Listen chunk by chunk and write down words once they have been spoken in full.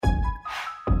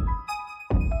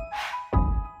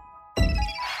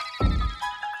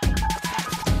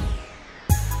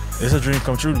It's a dream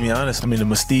come true, to be honest. I mean, the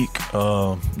mystique,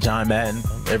 John Madden,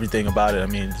 everything about it. I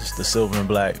mean, just the silver and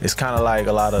black. It's kind of like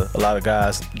a lot of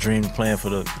guys dream of playing for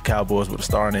the Cowboys with a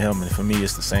star in the helmet. And for me,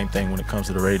 it's the same thing when it comes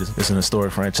to the Raiders. It's an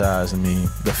historic franchise. I mean,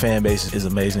 the fan base is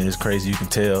amazing. It's crazy. You can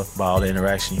tell by all the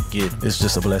interaction you get. It's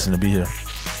just a blessing to be here.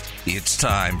 It's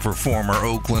time for former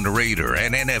Oakland Raider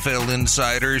and NFL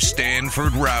insider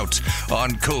Stanford Routt on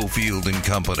Cofield and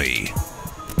Company.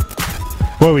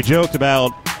 Well, we joked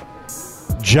about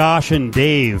Josh and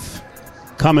Dave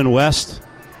coming west,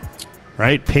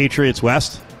 right? Patriots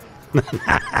West.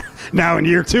 Now in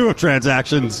year 2 of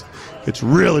transactions, it's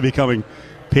really becoming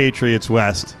Patriots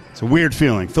West. It's a weird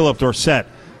feeling. Philip Dorsett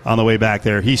on the way back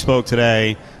there. He spoke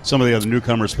today. Some of the other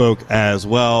newcomers spoke as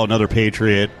well. Another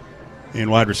Patriot in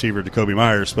wide receiver Jacoby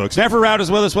Myers spoke. Stanford Routt is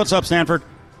with us. What's up, Stanford?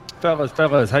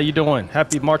 Fellas, how you doing?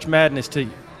 Happy March Madness to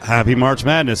you. Happy March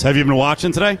Madness. Have you been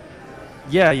watching today?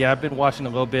 Yeah, I've been watching a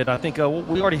little bit. I think we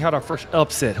already had our first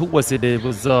upset. Who was it? It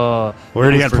was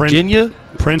Virginia.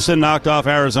 Princeton knocked off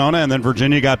Arizona, and then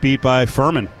Virginia got beat by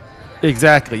Furman.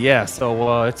 Exactly, yeah.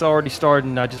 So it's already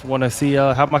starting. I just want to see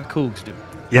how my Cougs do.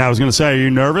 Yeah, I was going to say, are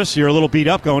you nervous? You're a little beat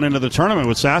up going into the tournament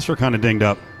with Sasser kind of dinged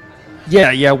up.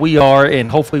 Yeah, we are,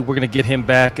 and hopefully we're going to get him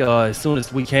back as soon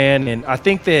as we can. And I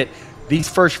think that these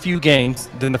first few games,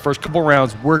 then the first couple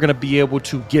rounds, we're going to be able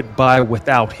to get by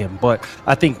without him. But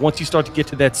I think once you start to get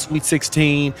to that Sweet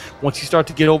 16, once you start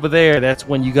to get over there, that's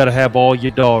when you got to have all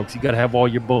your dogs. You got to have all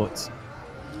your bullets.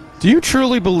 Do you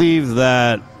truly believe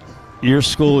that your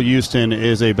school, Houston,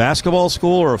 is a basketball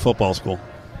school or a football school?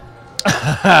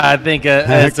 I think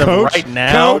as of right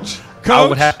now,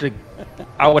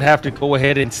 I would have to go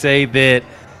ahead and say that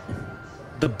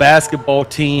the basketball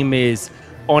team is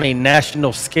on a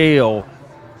national scale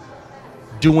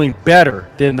doing better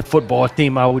than the football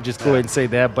team. I would just go ahead and say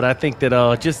that. But I think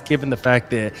that just given the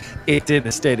fact that it's in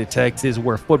the state of Texas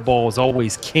where football is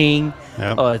always king,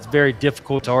 it's very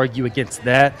difficult to argue against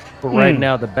that. But right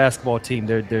now, the basketball team,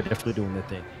 they're definitely doing their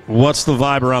thing. What's the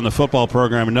vibe around the football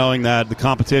program, and knowing that the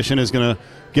competition is going to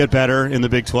get better in the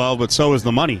Big 12, but so is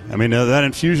the money? I mean, that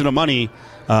infusion of money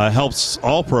helps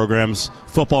all programs,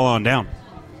 football on down.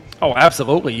 Oh,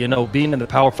 absolutely. You know, being in the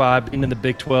Power 5, being in the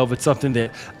Big 12, it's something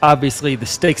that obviously the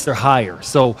stakes are higher.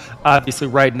 So obviously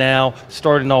right now,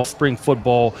 starting off spring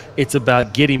football, it's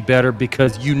about getting better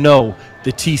because you know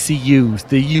the TCUs,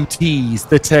 the UTs,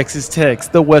 the Texas Techs,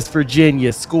 the West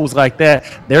Virginia, schools like that,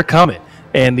 they're coming.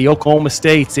 And the Oklahoma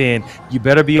States, and you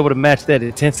better be able to match that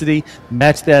intensity,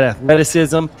 match that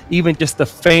athleticism, even just the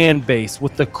fan base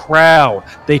with the crowd.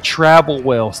 They travel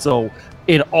well. So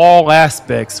in all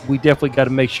aspects, we definitely got to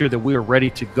make sure that we are ready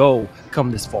to go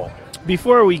come this fall.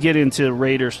 Before we get into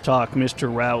Raiders talk, Mr.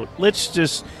 Routt, let's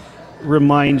just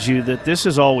remind you that this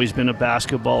has always been a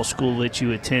basketball school that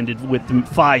you attended with the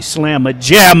Phi Slamma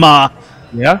Jamma.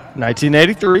 Yeah,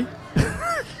 1983.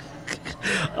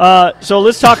 So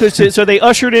let's talk. So they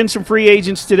ushered in some free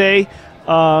agents today,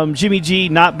 Jimmy G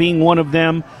not being one of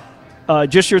them.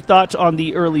 Just your thoughts on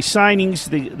the early signings,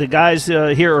 the guys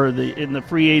here or in the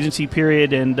free agency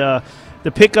period, and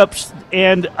the pickups.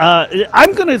 And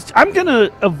I'm gonna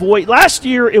avoid. Last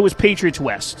year it was Patriots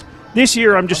West. This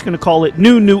year I'm just gonna call it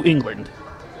New England.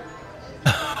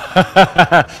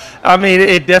 I mean,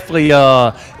 it definitely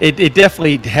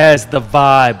has the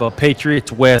vibe of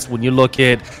Patriots West when you look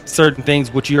at certain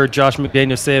things, which you heard Josh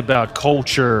McDaniels say about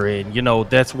culture, and you know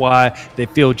that's why they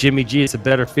feel Jimmy G is a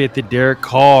better fit than Derek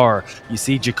Carr. You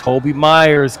see Jacoby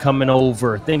Myers coming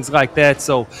over, things like that.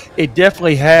 So it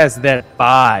definitely has that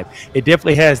vibe. It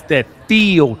definitely has that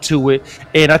feel to it,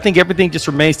 and I think everything just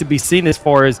remains to be seen as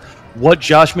far as what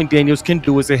Josh McDaniels can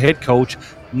do as a head coach,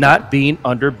 not being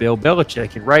under Bill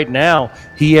Belichick. And right now,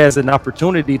 he has an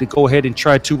opportunity to go ahead and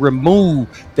try to remove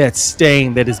that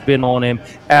stain that has been on him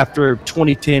after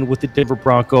 2010 with the Denver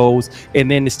Broncos and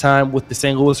then his time with the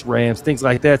St. Louis Rams, things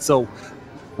like that. So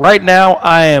right now,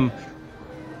 I am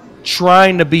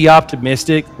trying to be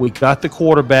optimistic. We got the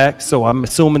quarterback, so I'm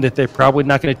assuming that they're probably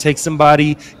not going to take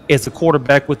somebody as a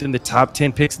quarterback within the top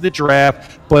 10 picks of the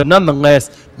draft. But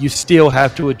nonetheless, you still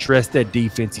have to address that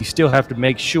defense. You still have to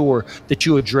make sure that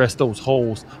you address those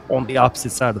holes on the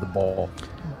opposite side of the ball.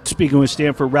 Speaking with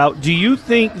Stanford Routt, do you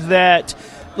think that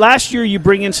last year you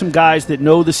bring in some guys that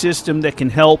know the system that can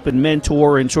help and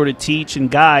mentor and sort of teach and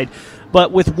guide,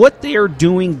 but with what they are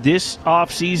doing this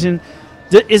offseason,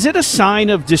 is it a sign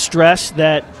of distress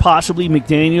that possibly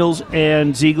McDaniels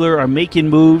and Ziegler are making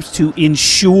moves to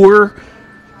ensure,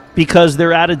 because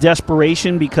they're out of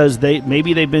desperation, because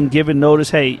maybe they've been given notice,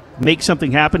 hey, make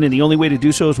something happen, and the only way to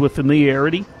do so is with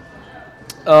familiarity?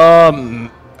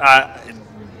 That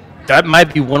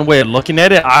might be one way of looking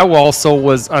at it. I also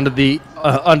was under the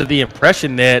under the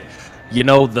impression that,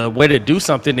 the way to do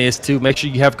something is to make sure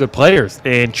you have good players.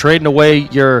 And trading away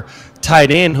your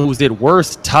tight end, who's at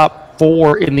worst top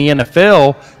 4 in the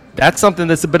NFL, that's something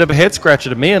that's a bit of a head scratcher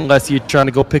to me, unless you're trying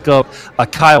to go pick up a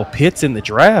Kyle Pitts in the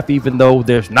draft, even though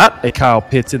there's not a Kyle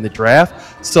Pitts in the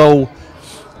draft. So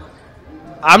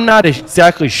I'm not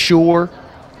exactly sure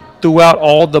throughout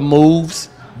all the moves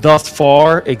thus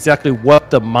far exactly what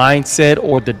the mindset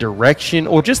or the direction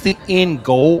or just the end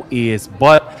goal is.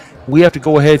 But we have to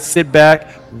go ahead, sit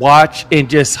back, watch, and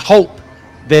just hope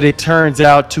that it turns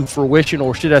out to fruition,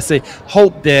 or should I say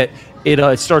hope that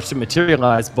it starts to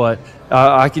materialize. But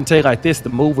I can tell you like this, the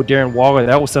move with Darren Waller,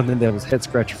 that was something that was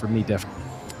head-scratcher for me, definitely.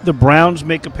 The Browns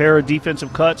make a pair of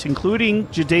defensive cuts, including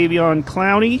Jadeveon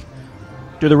Clowney.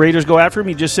 Do the Raiders go after him?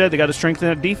 You just said they got to strengthen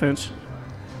that defense.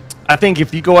 I think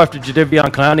if you go after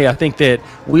Jadeveon Clowney, I think that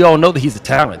we all know that he's a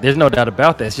talent. There's no doubt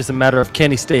about that. It's just a matter of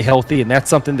can he stay healthy, and that's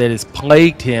something that has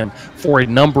plagued him for a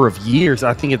number of years.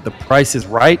 I think if the price is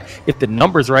right, if the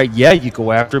number's right, yeah, you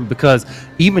go after him, because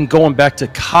even going back to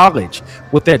college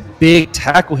with that big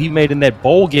tackle he made in that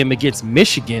bowl game against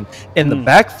Michigan in the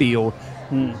backfield,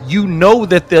 you know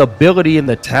that the ability and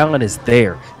the talent is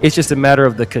there. It's just a matter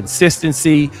of the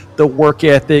consistency, the work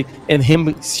ethic, and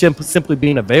him simply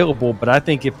being available. But I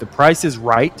think if the price is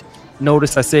right,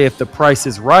 notice I say if the price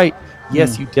is right,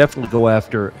 yes, you definitely go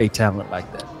after a talent like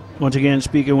that. Once again,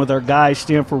 speaking with our guy,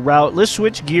 Stanford Routt. Let's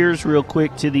switch gears real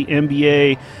quick to the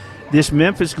NBA. This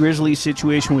Memphis Grizzlies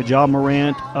situation with Ja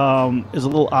Morant is a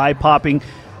little eye-popping.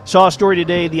 Saw a story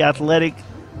today,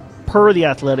 per The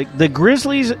Athletic, the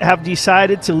Grizzlies have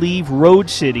decided to leave road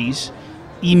cities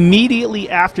immediately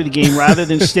after the game rather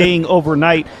than staying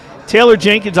overnight. Taylor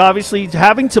Jenkins obviously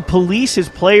having to police his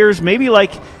players, maybe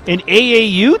like an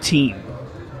AAU team.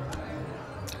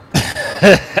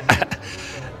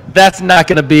 That's not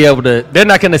going to be able to. They're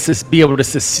not going to be able to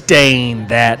sustain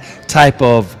that type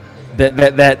of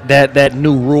that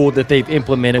new rule that they've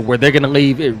implemented, where they're going to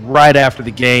leave it right after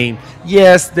the game.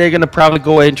 Yes, they're going to probably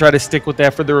go ahead and try to stick with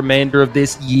that for the remainder of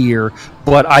this year,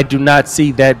 but I do not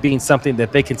see that being something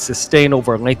that they can sustain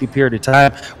over a lengthy period of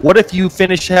time. What if you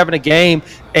finish having a game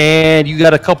and you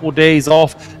got a couple of days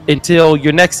off until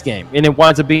your next game, and it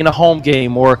winds up being a home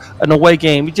game or an away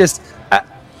game?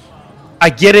 I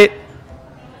get it.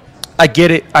 I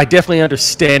get it. I definitely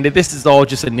understand it. This is all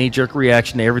just a knee-jerk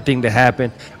reaction to everything that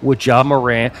happened with Ja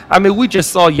Morant. I mean, we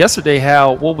just saw yesterday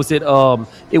how, what was it?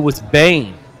 It was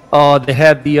Bane that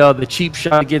had the cheap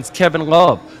shot against Kevin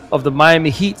Love of the Miami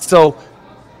Heat. So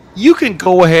you can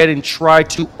go ahead and try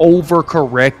to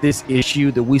overcorrect this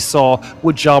issue that we saw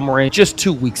with Ja Morant just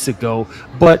 2 weeks ago.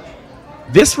 But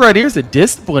this right here is a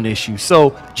discipline issue.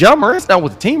 So Ja Morant's not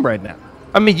with the team right now.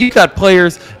 I mean, you got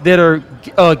players that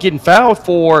are getting fouled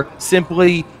for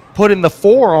simply putting the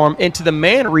forearm into the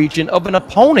man region of an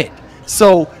opponent.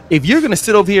 So if you're going to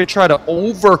sit over here and try to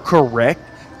overcorrect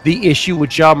the issue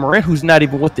with Ja Morant, who's not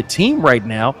even with the team right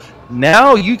now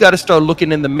you got to start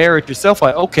looking in the mirror at yourself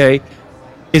like, okay,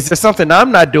 is there something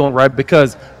I'm not doing right?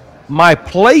 Because my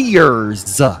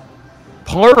players,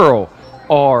 plural,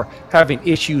 are having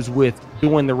issues with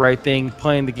doing the right thing,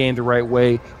 playing the game the right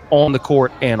way, on the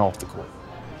court and off the court.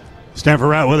 Stanford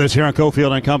Routt with us here on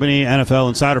Cofield and Company, NFL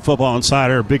Insider, Football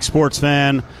Insider, big sports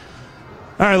fan. All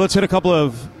right, let's hit a couple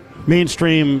of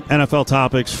mainstream NFL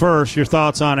topics. First, your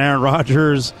thoughts on Aaron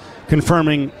Rodgers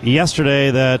confirming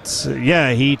yesterday that,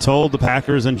 he told the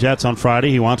Packers and Jets on Friday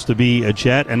he wants to be a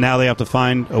Jet, and now they have to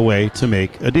find a way to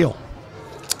make a deal.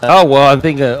 Oh, well, I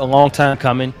think a long time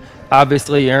coming.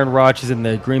 Obviously, Aaron Rodgers and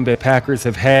the Green Bay Packers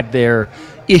have had their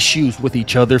issues with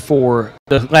each other for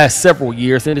the last several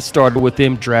years, and it started with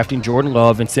him drafting Jordan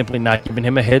Love and simply not giving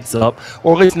him a heads up,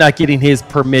 or at least not getting his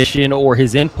permission or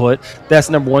his input. That's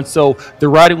number one. So the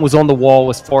writing was on the wall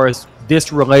as far as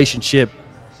this relationship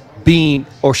being,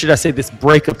 or should I say this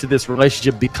breakup to this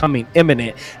relationship becoming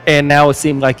imminent, and now it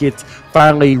seemed like it's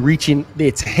finally reaching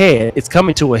its head. It's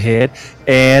coming to a head,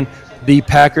 and the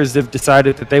Packers have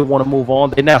decided that they want to move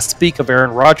on. They now speak of Aaron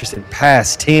Rodgers in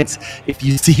past tense. If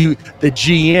you see the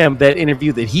GM, that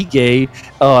interview that he gave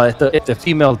at the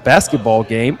female basketball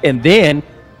game, and then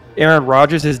Aaron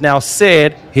Rodgers has now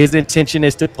said his intention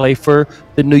is to play for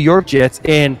the New York Jets.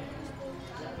 And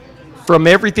from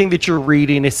everything that you're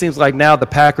reading, it seems like now the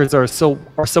Packers are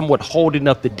somewhat holding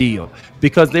up the deal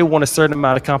because they want a certain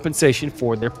amount of compensation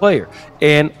for their player.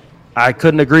 And I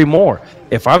couldn't agree more.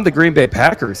 If I'm the Green Bay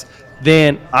Packers,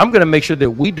 then I'm going to make sure that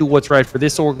we do what's right for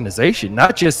this organization,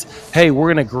 not just, hey,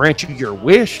 we're going to grant you your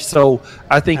wish. So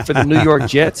I think for the New York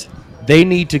Jets, they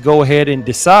need to go ahead and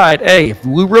decide, hey, if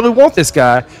we really want this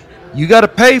guy, you got to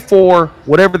pay for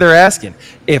whatever they're asking.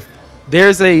 If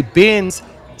There's a Benz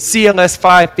CLS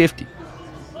 550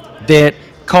 that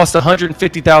costs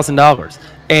 $150,000.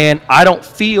 And I don't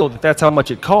feel that that's how much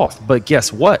it costs. But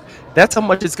guess what? That's how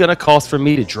much it's going to cost for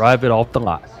me to drive it off the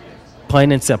lot.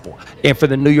 Plain and simple. And for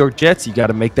the New York Jets, you got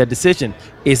to make that decision.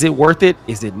 Is it worth it?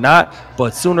 Is it not?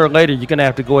 But sooner or later, you're going to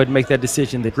have to go ahead and make that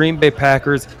decision. The Green Bay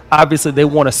Packers, obviously, they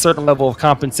want a certain level of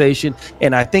compensation.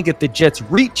 And I think if the Jets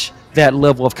reach that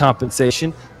level of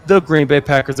compensation, the Green Bay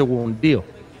Packers are willing to deal.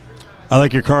 I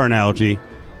like your car analogy.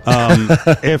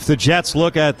 If the Jets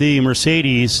look at the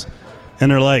Mercedes and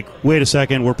they're like, wait a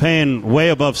second, we're paying way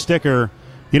above sticker.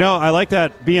 You know, I like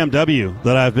that BMW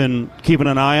that I've been keeping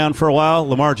an eye on for a while,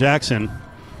 Lamar Jackson.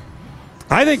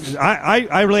 I think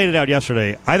I laid it out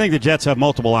yesterday. I think the Jets have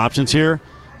multiple options here,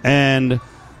 and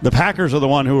the Packers are the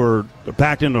one who are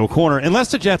backed into a corner.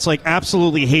 Unless the Jets like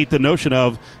absolutely hate the notion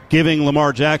of giving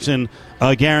Lamar Jackson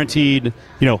a guaranteed,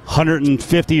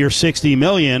 150 or 60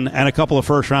 million and a couple of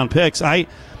first-round picks.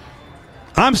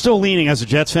 I'm still leaning, as a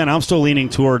Jets fan, I'm still leaning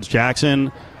towards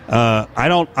Jackson. I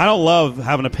don't love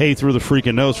having to pay through the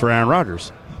freaking nose for Aaron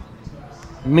Rodgers.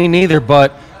 Me neither,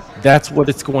 but that's what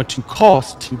it's going to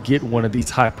cost to get one of these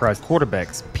high-priced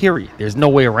quarterbacks, period. There's no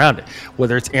way around it.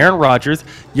 Whether it's Aaron Rodgers,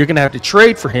 you're going to have to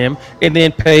trade for him and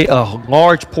then pay a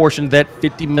large portion of that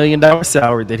 $50 million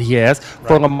salary that he has. Right.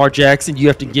 For Lamar Jackson, you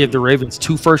have to give the Ravens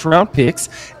 2 first-round picks,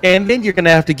 and then you're going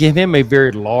to have to give him a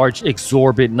very large,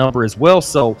 exorbitant number as well.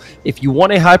 So if you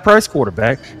want a high-priced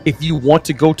quarterback, if you want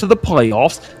to go to the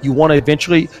playoffs, you want to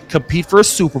eventually compete for a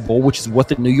Super Bowl, which is what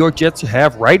the New York Jets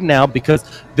have right now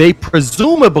because they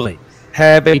presumably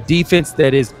have a defense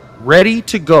that is ready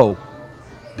to go.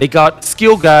 They got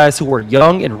skill guys who are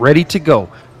young and ready to go.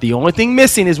 The only thing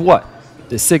missing is what?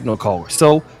 The signal caller.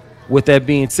 So with that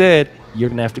being said, you're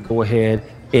going to have to go ahead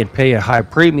and pay a high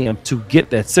premium to get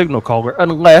that signal caller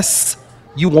unless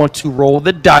you want to roll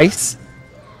the dice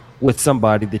with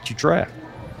somebody that you draft.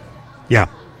 Yeah.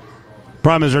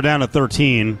 Problem is they're down to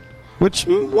 13, which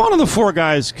one of the 4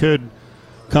 guys could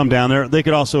come down there. They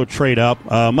could also trade up.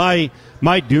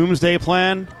 My doomsday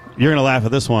plan, you're going to laugh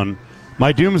at this one.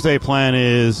 My doomsday plan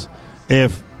is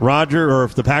if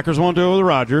the Packers won't do it with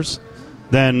Rodgers,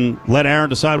 then let Aaron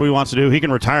decide what he wants to do. He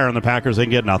can retire on the Packers. They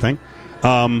can get nothing.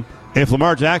 If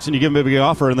Lamar Jackson, you give him a big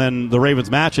offer and then the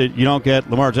Ravens match it, you don't get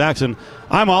Lamar Jackson.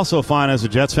 I'm also fine as a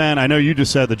Jets fan. I know you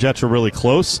just said the Jets are really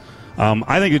close.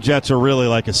 I think the Jets are really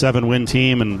like a 7-win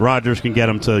team, and Rodgers can get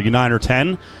them to 9 or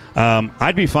 10.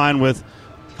 I'd be fine with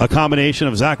a combination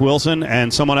of Zach Wilson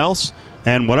and someone else,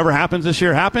 and whatever happens this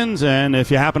year happens, and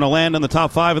if you happen to land in the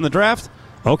top 5 in the draft,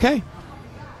 okay.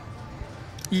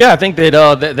 Yeah, I think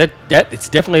that it's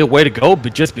definitely a way to go,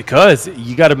 but just because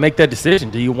you got to make that decision.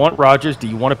 Do you want Rodgers? Do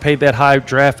you want to pay that high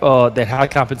draft, that high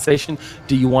compensation?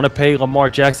 Do you want to pay Lamar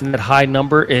Jackson that high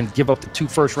number and give up the 2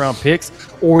 first-round picks?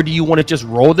 Or do you want to just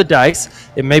roll the dice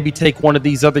and maybe take one of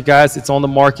these other guys that's on the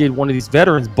market, one of these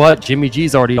veterans, but Jimmy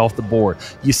G's already off the board?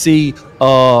 You see,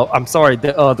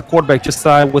 the quarterback just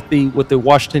signed with the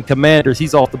Washington Commanders.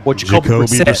 He's off the board, Jacoby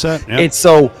Brissett. Yep. And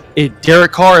so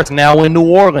Derek Carr is now in New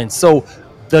Orleans. So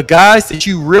the guys that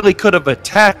you really could have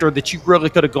attacked or that you really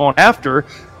could have gone after,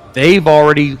 they've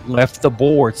already left the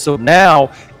board. So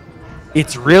now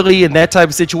it's really in that type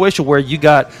of situation where you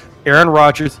got Aaron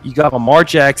Rodgers, you got Lamar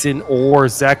Jackson, or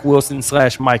Zach Wilson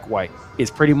 / Mike White.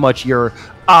 It's pretty much your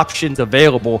options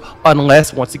available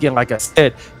unless, once again, like I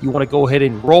said, you want to go ahead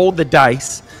and roll the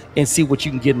dice and see what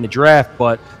you can get in the draft.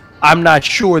 But I'm not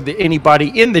sure that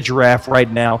anybody in the draft right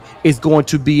now is going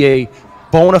to be a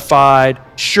bona fide,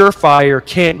 surefire,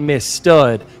 can't-miss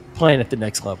stud playing at the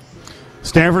next level.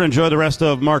 Stanford, enjoy the rest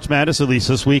of March Madness, at least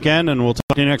this weekend, and we'll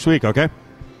talk to you next week, okay?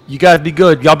 You guys be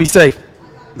good. Y'all be safe.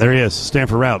 There he is,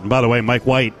 Stanford Routt. And by the way, Mike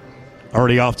White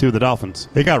already off to the Dolphins.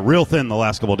 They got real thin the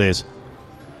last couple of days.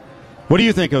 What do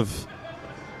you think of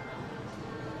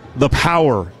the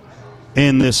power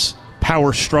in this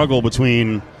power struggle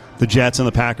between the Jets and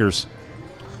the Packers?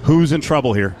 Who's in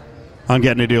trouble here on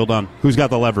getting a deal done? Who's got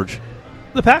the leverage?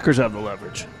 The Packers have the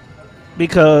leverage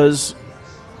because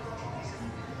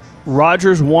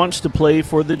Rodgers wants to play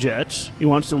for the Jets. He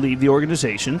wants to leave the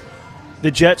organization. The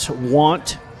Jets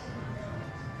want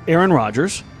Aaron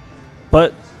Rodgers,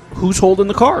 but who's holding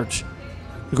the cards?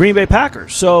 The Green Bay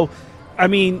Packers. So, I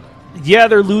mean, yeah,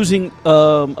 they're losing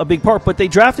a big part, but they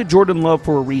drafted Jordan Love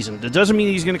for a reason. That doesn't mean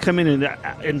he's going to come in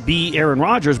and be Aaron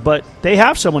Rodgers, but they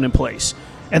have someone in place.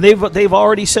 And they've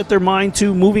already set their mind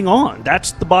to moving on.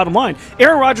 That's the bottom line.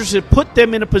 Aaron Rodgers has put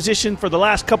them in a position for the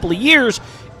last couple of years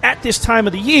at this time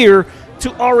of the year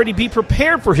to already be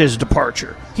prepared for his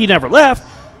departure. He never left,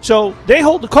 so they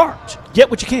hold the cards. Get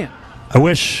what you can. I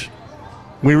wish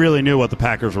we really knew what the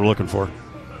Packers were looking for.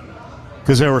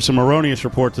 because there were some erroneous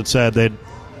reports that said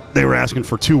they were asking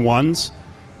for 2 1s.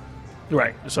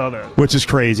 Right, I saw that. Which is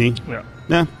crazy.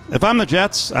 Yeah. If I'm the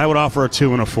Jets, I would offer a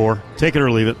 2 and a 4. Take it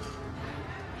or leave it.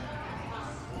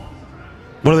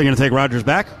 What are they going to take Rodgers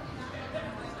back?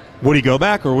 Would he go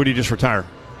back or would he just retire?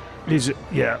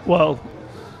 Well.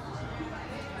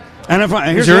 And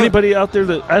is there anybody out there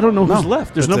that I don't know who's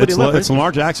left? There's nobody left. It's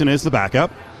Lamar Jackson is the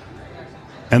backup.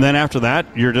 And then after that,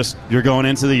 you're going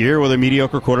into the year with a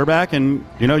mediocre quarterback, and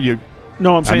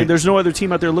No, I'm saying there's no other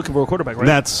team out there looking for a quarterback, right?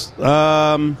 That's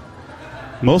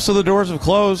most of the doors have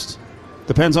closed.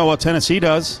 Depends on what Tennessee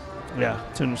does. Yeah,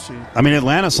 Tennessee. I mean,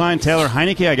 Atlanta signed Taylor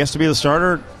Heineke, I guess, to be the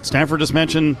starter. Stanford just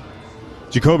mentioned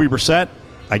Jacoby Brissett,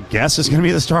 I guess, is going to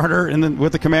be the starter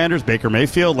with the Commanders. Baker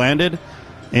Mayfield landed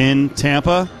in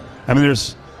Tampa. I mean,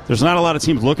 there's not a lot of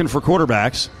teams looking for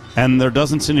quarterbacks, and there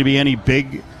doesn't seem to be any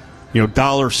big,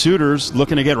 dollar suitors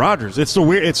looking to get Rodgers. It's a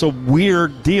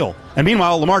weird deal. And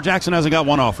meanwhile, Lamar Jackson hasn't got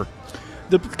one offer.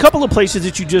 The couple of places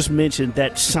that you just mentioned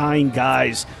that sign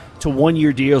guys to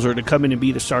 1-year deals or to come in and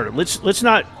be the starter. Let's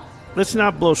not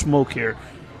blow smoke here.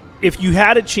 If you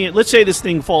had a chance, let's say this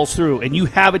thing falls through, and you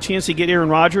have a chance to get Aaron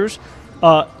Rodgers,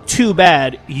 too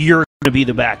bad you're going to be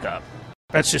the backup.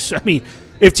 That's just,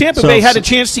 if Tampa Bay had a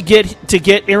chance to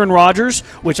get Aaron Rodgers,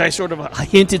 which I sort of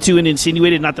hinted to and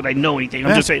insinuated, not that I know anything,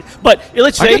 I'm just saying. But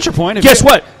let's say, I get your point. Guess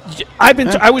what?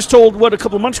 I was told a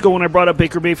couple of months ago when I brought up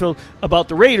Baker Mayfield about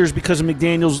the Raiders because of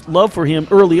McDaniel's love for him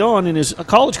early on in his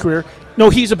college career. No,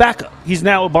 he's a backup. He's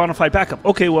now a bona fide backup.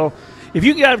 Okay, well, if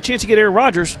you have a chance to get Aaron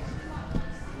Rodgers,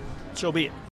 so be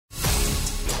it.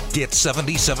 Get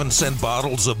 77-cent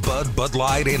bottles of Bud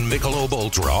Light, and Michelob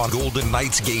Ultra on Golden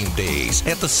Knights game days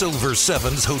at the Silver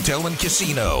Sevens Hotel and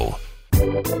Casino. Top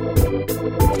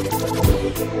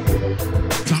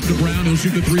to Brown, he'll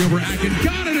shoot the 3 over Atkins.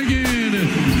 Got it again!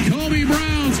 Kobe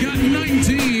Brown's got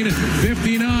 19,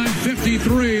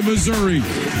 59-53, Missouri.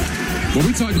 What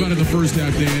we talked about in the first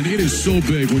half, Dan, it is so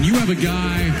big. When you have a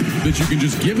guy that you can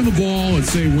just give him the ball and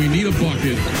say, we need a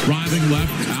bucket, driving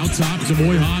left, out top,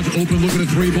 Demoy Hodge, open, looking at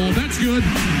 3 ball. That's good.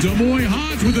 Demoy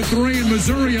Hodge with a 3 in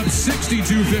Missouri up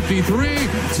 62-53.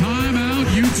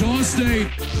 Timeout, Utah State.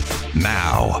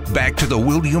 Now, back to the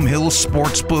William Hill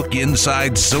Sportsbook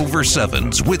Inside Silver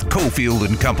Sevens with Cofield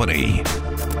and Company.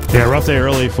 Yeah, rough day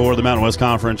early for the Mountain West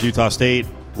Conference. Utah State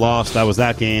lost. That was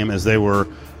that game as they were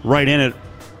right in it.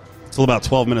 Still about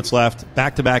 12 minutes left.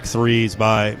 Back-to-back threes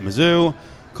by Mizzou.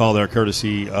 Call there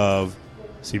courtesy of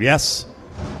CBS.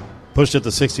 Pushed it to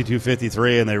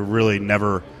 62-53, and they really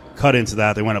never cut into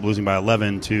that. They went up losing by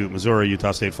 11 to Missouri.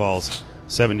 Utah State falls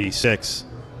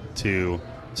 76-65.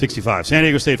 San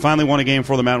Diego State finally won a game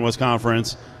for the Mountain West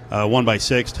Conference. Won by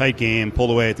 6. Tight game.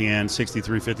 Pulled away at the end,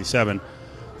 63-57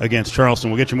 against Charleston.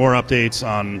 We'll get you more updates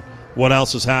on what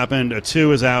else has happened. A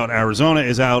 2 is out. Arizona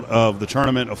is out of the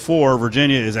tournament. A 4,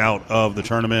 Virginia is out of the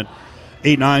tournament.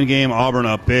 8-9 game. Auburn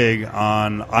up big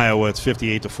on Iowa. It's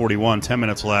 58-41. 10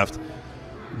 minutes left.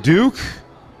 Duke,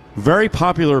 very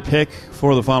popular pick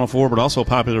for the Final Four, but also a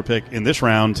popular pick in this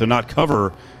round to not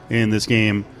cover in this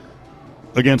game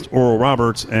against Oral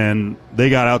Roberts, and they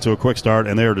got out to a quick start,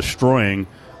 and they are destroying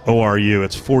ORU.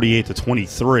 It's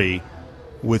 48-23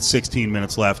 with 16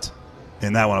 minutes left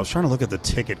in that one. I was trying to look at the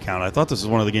ticket count. I thought this was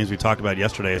one of the games we talked about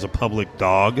yesterday as a public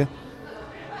dog.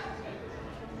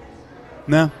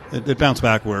 No, it bounced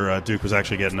back where Duke was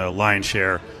actually getting a lion's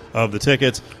share of the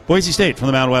tickets. Boise State from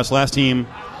the Mountain West, last team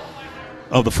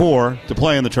of the 4 to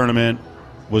play in the tournament,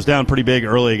 was down pretty big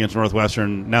early against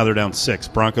Northwestern. Now they're down 6.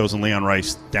 Broncos and Leon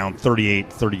Rice down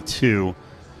 38-32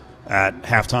 at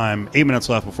halftime. 8 minutes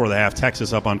left before the half.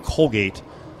 Texas up on Colgate,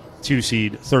 2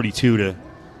 seed, 32-18.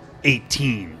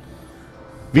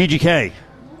 VGK.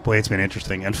 Boy, it's been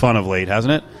interesting and fun of late,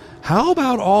 hasn't it? How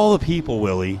about all the people,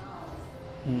 Willie,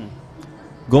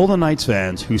 Golden Knights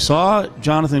fans, who saw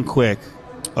Jonathan Quick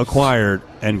acquired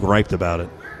and griped about it?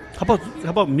 How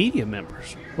about media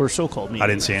members or so-called media? I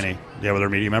didn't see any. Yeah, were there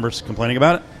media members complaining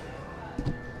about it?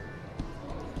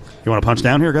 You want to punch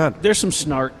down here? Go ahead. There's some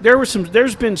snark.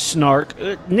 There's been snark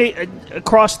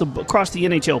across the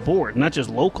NHL board, not just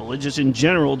local. It's just in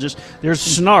general. Just there's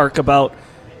snark about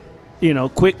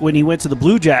Quick when he went to the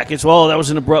Blue Jackets. Well, that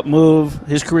was an abrupt move.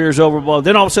 His career's over. Well,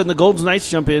 then all of a sudden the Golden Knights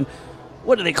jump in.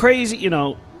 What are they crazy? He's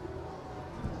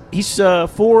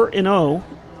 4-0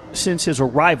 since his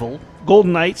arrival.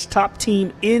 Golden Knights, top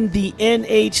team in the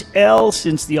NHL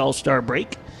since the All-Star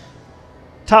break.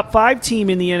 Top 5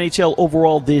 team in the NHL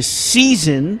overall this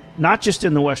season, not just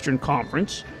in the Western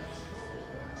Conference.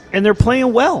 And they're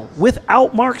playing well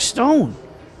without Mark Stone,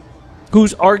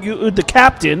 who's the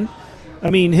captain. I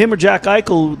mean, him or Jack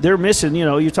Eichel, they're missing.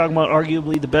 You're talking about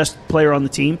arguably the best player on the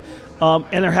team.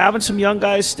 And they're having some young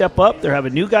guys step up. They're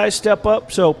having new guys step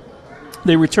up. So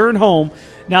they return home.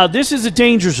 Now, this is a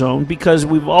danger zone because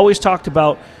we've always talked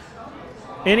about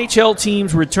NHL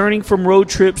teams returning from road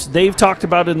trips. They've talked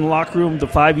about it in the locker room the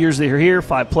 5 years they're here,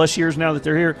 5+ years now that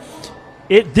they're here.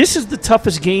 This is the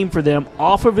toughest game for them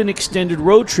off of an extended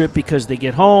road trip because they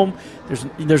get home.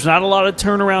 There's not a lot of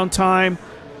turnaround time.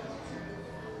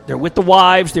 They're with the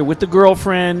wives. They're with the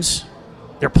girlfriends.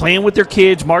 They're playing with their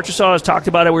kids. Marchessault has talked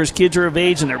about it where his kids are of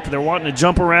age and they're wanting to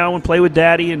jump around and play with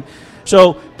daddy. And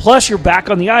so, plus you're back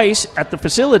on the ice at the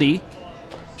facility,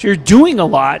 so you're doing a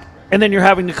lot, and then you're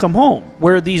having to come home.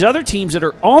 Where these other teams that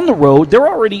are on the road, they're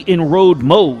already in road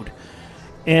mode.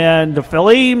 And the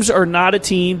Flames are not a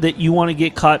team that you want to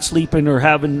get caught sleeping or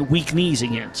having weak knees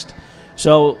against.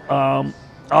 So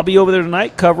I'll be over there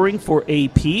tonight covering for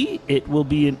AP. It will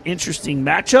be an interesting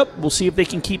matchup. We'll see if they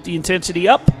can keep the intensity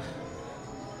up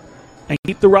and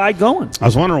keep the ride going. I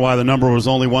was wondering why the number was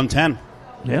only 110.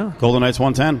 Yeah. Golden Knights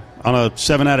 110 on a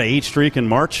 7 out of 8 streak in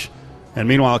March. And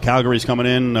meanwhile, Calgary's coming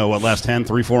in, last 10,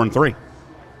 3-4-3.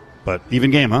 But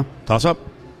even game, huh? Toss up?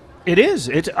 It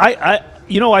is.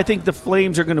 I think the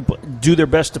Flames are going to do their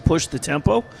best to push the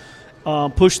tempo,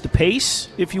 push the pace,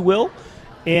 if you will,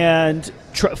 and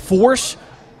force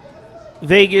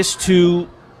Vegas to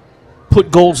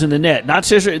put goals in the net.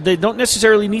 They don't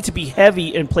necessarily need to be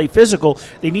heavy and play physical.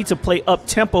 They need to play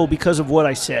up-tempo because of what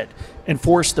I said and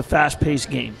force the fast-paced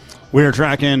game. We're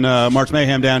tracking March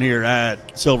Mayhem down here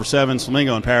at Silver Sevens,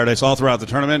 Flamingo in Paradise all throughout the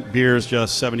tournament. Beer's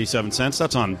just 77 cents.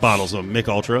 That's on bottles of Mick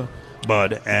Ultra,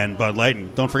 Bud, and Bud Light.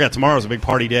 And don't forget, tomorrow's a big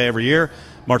party day every year.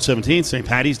 March 17th, St.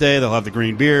 Patty's Day. They'll have the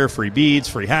green beer, free beads,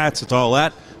 free hats. It's all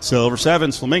that. Silver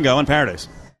Sevens, Flamingo in Paradise.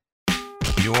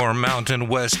 Your Mountain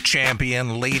West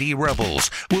champion Lady Rebels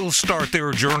will start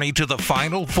their journey to the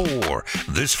Final Four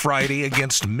this Friday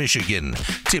against Michigan.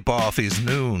 Tip-off is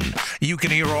noon. You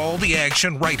can hear all the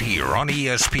action right here on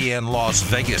ESPN Las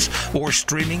Vegas or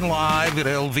streaming live at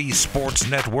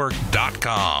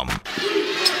lvsportsnetwork.com.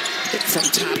 From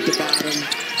top to bottom.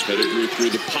 Pettigrew through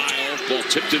the pile. Ball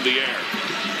tipped in the air.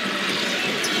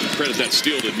 Credit that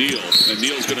steal to Neal. And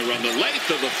Neal's going to run the length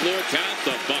of the floor. Count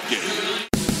the bucket.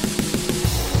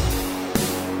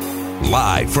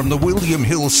 Live from the William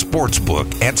Hill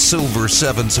Sportsbook at Silver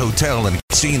Sevens Hotel and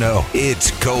Casino,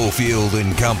 it's Cofield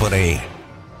and Company.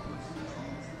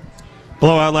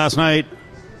 Blowout last night.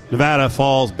 Nevada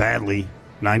falls badly,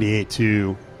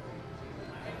 98-73,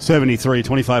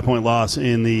 25-point loss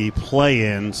in the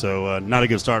play-in. So not a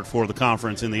good start for the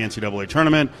conference in the NCAA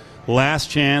tournament. Last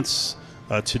chance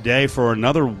today for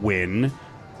another win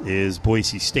is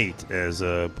Boise State, as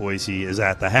Boise is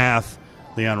at the half.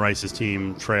 Leon Rice's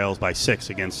team trails by 6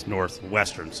 against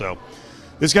Northwestern. So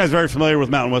this guy's very familiar with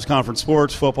Mountain West Conference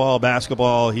sports, football,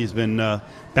 basketball. He's been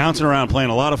bouncing around playing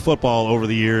a lot of football over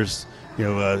the years.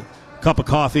 A cup of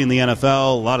coffee in the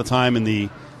NFL, a lot of time in the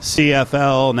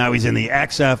CFL. Now he's in the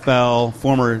XFL,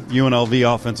 former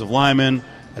UNLV offensive lineman,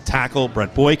 a tackle,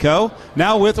 Brett Boyko,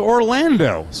 now with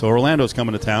Orlando. So Orlando's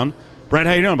coming to town. Brett,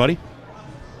 how you doing, buddy?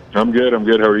 I'm good. How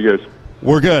are you guys?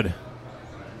 We're good.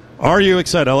 Are you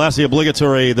excited? I'll ask the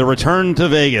obligatory, the return to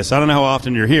Vegas. I don't know how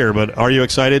often you're here, but are you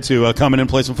excited to come in and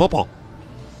play some football?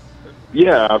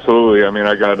 Yeah, absolutely. I mean,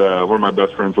 I got one of my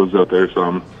best friends lives out there,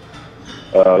 so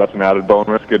that's an added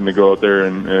bonus, getting to go out there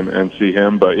and see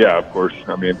him. But, yeah, of course,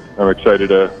 I mean, I'm excited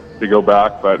to go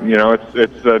back. But,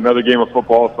 it's another game of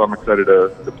football, so I'm excited to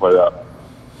play that.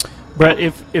 Brett,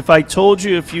 if I told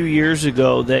you a few years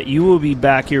ago that you will be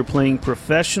back here playing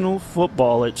professional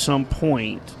football at some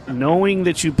point, knowing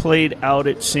that you played out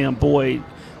at Sam Boyd,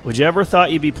 would you ever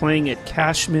thought you'd be playing at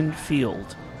Cashman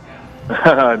Field?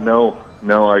 No,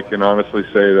 I can honestly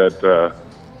say that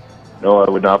no, I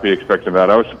would not be expecting that.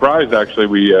 I was surprised, actually,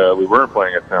 we weren't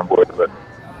playing at Sam Boyd, but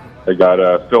I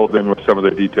got filled in with some of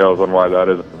the details on why that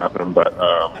isn't happening. But,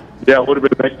 yeah, it would have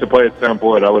been nice to play at Sam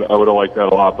Boyd. I would have liked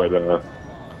that a lot, but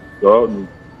go out and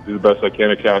do the best I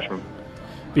can at Cashman.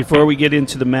 Before we get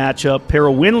into the matchup, pair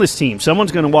of winless teams.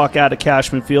 Someone's going to walk out of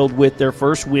Cashman Field with their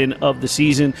first win of the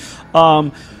season.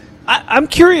 I'm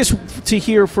curious to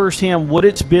hear firsthand what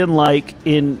it's been like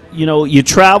you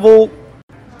travel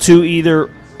to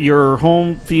either your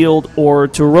home field or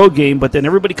to a road game, but then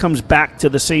everybody comes back to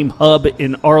the same hub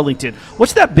in Arlington.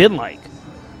 What's that been like?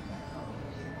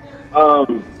 I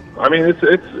mean,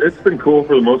 it's been cool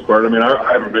for the most part. I mean,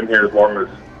 I haven't been here as long as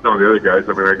some of the other guys.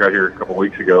 I mean, I got here a couple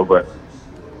weeks ago, but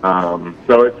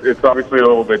so it's obviously a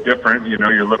little bit different.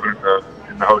 You're living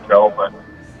in the hotel, but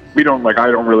we don't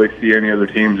I don't really see any other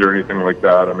teams or anything like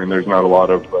that. I mean, there's not a lot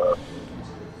of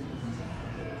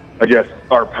I guess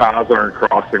our paths aren't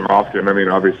crossing often. I mean,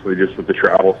 obviously just with the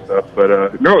travel stuff,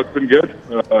 but no, it's been good.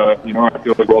 I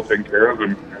feel like well taken care of,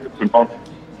 and it's been fun.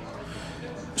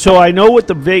 So I know what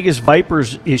the Vegas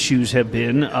Vipers issues have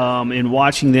been in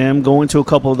watching them go into a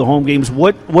couple of the home games.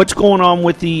 What's going on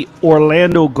with the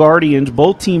Orlando Guardians?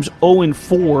 Both teams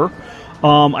 0-4.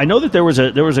 I know that there was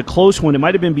a close one. It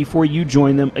might have been before you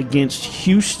joined them against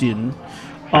Houston.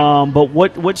 But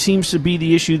what seems to be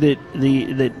the issue that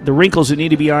the wrinkles that need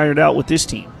to be ironed out with this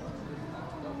team?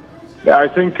 Yeah, I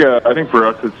think for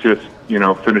us it's just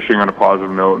finishing on a positive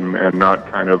note and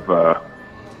not kind of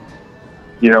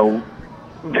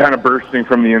kind of bursting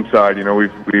from the inside.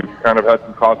 We've kind of had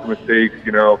some costly mistakes,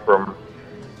 from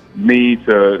me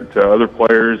to other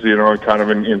players, kind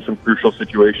of in some crucial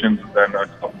situations. And then on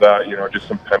top of that, just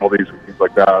some penalties and things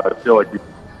like that. I feel like we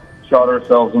shot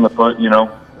ourselves in the foot,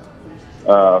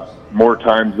 more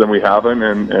times than we haven't,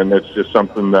 and it's just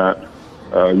something that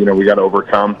we got to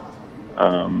overcome.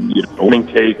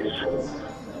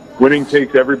 Winning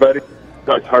takes everybody.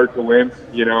 It's hard to win,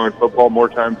 in football. More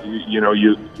times you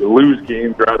lose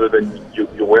games rather than you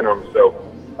win them. So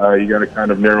you got to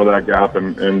kind of narrow that gap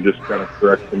and just kind of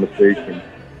correct the mistakes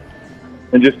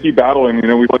and just keep battling.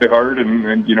 We play hard,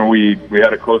 and we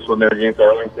had a close one there against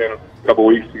Arlington a couple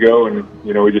weeks ago, and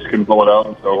we just couldn't pull it out.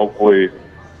 And so hopefully,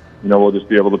 we'll just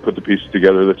be able to put the pieces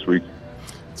together this week.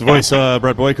 It's the voice,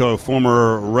 Brett Boyko,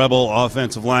 former Rebel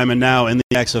offensive lineman, now in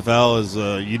the XFL. As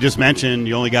you just mentioned,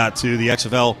 you only got to the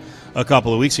XFL a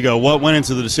couple of weeks ago. What went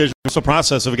into the decision? What's the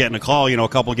process of getting a call, a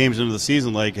couple of games into the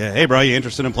season, like, hey, bro, you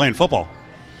interested in playing football?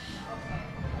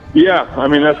 Yeah, I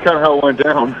mean, that's kind of how it went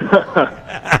down.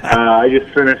 I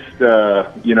just finished,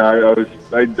 I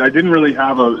didn't really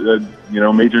have a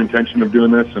major intention of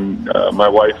doing this, and my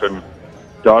wife and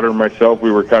daughter and myself, we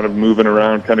were kind of moving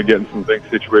around, kind of getting some things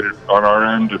situated on our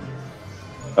end,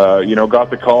 and, got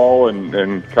the call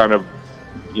and kind of,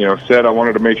 said I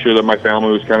wanted to make sure that my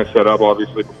family was kind of set up,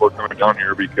 obviously, before coming down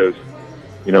here because,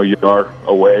 you are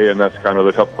away, and that's kind of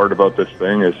the tough part about this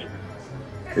thing is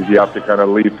you have to kind of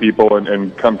leave people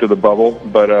and come to the bubble.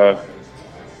 But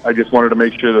I just wanted to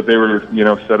make sure that they were,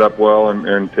 set up well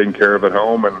and taken care of at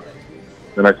home. And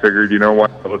then I figured,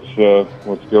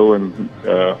 let's go. And,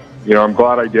 I'm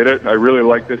glad I did it. I really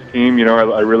like this team.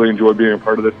 I really enjoy being a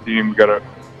part of this team. We got a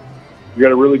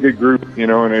really good group,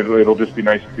 and it'll just be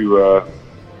nice to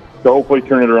hopefully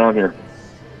turn it around here.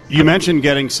 You mentioned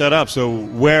getting set up. So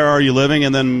where are you living?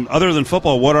 And then other than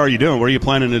football, what are you doing? What are you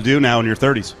planning to do now in your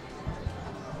 30s?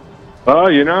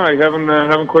 I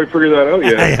haven't quite figured that out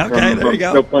yet. Okay, there you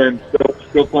go.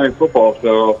 Still playing football,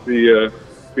 so I'll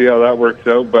see how that works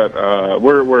out. But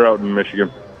we're out in Michigan.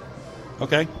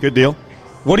 Okay, good deal.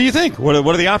 What do you think? What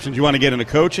are the options? You want to get into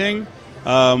coaching?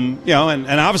 And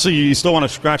obviously you still want to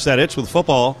scratch that itch with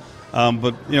football.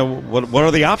 But what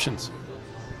are the options?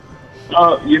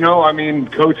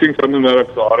 Coaching something that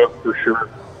I've thought of for sure.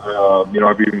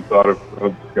 I've even thought of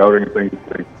scouting and things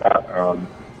like that.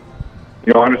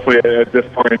 Honestly, at this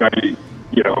point,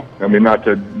 not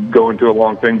to go into a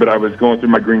long thing, but I was going through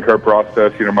my green card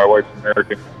process. My wife's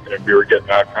American, and we were getting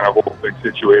that kind of whole thing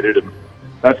situated, and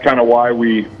that's kind of why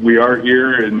we are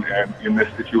here and in this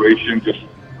situation. Just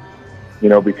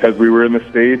because we were in the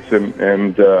States,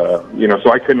 and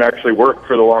so I couldn't actually work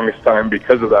for the longest time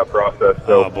because of that process.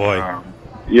 So, oh boy,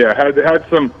 had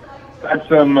some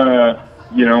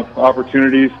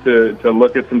opportunities to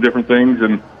look at some different things,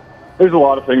 and there's a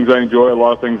lot of things I enjoy, a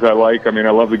lot of things I like. I mean,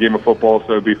 I love the game of football,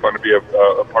 so it'd be fun to be a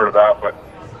part of that. But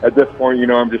at this point,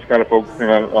 I'm just kind of focusing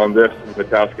on this and the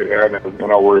task at hand,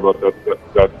 and I'll worry about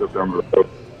that September. So.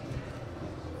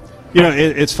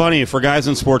 It's funny for guys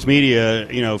in sports media.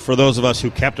 For those of us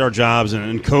who kept our jobs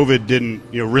and COVID didn't,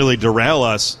 really derail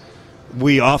us,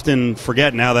 we often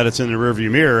forget now that it's in the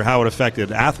rearview mirror how it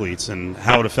affected athletes and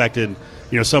how it affected,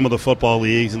 some of the football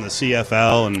leagues and the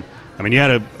CFL. And I mean, you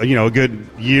had a good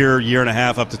year and a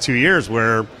half, up to 2 years,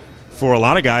 where for a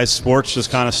lot of guys, sports just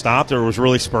kind of stopped or was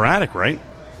really sporadic, right?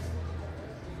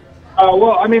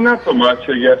 Not so much,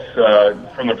 I guess,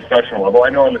 from the professional level. I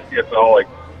know in the CFL,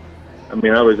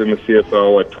 I was in the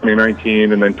CFL at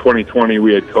 2019, and then 2020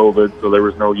 we had COVID, so there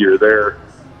was no year there,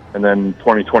 and then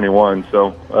 2021,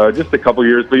 so just a couple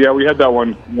years. But yeah, we had that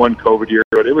one COVID year,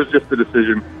 but it was just a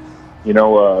decision,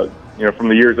 from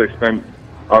the years I spent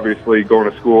obviously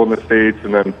going to school in the States,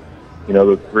 and then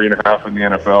the 3.5 in the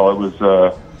NFL. It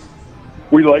was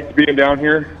we liked being down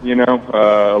here.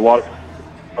 A lot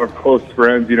of close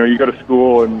friends. You go to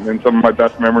school, and some of my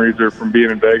best memories are from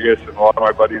being in Vegas, and a lot of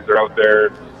my buddies are out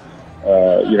there.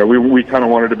 We kind of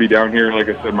wanted to be down here. Like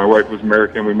I said, my wife was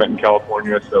American. We met in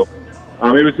California, so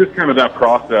it was just kind of that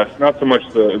process, not so much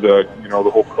the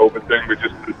whole COVID thing, but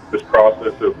just this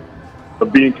process of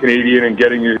being Canadian and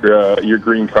getting your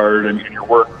green card and your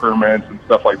work permits and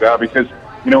stuff like that. Because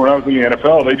when I was in the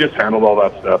NFL, they just handled all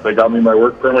that stuff. They got me my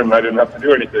work permit and I didn't have to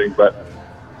do anything. But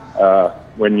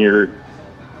when you're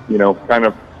kind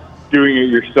of doing it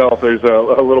yourself, there's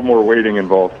a little more waiting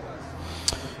involved.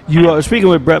 You are speaking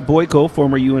with Brett Boyko,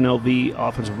 former UNLV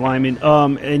offensive lineman,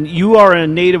 and you are a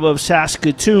native of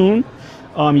Saskatoon.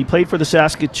 You played for the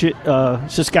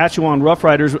Saskatchewan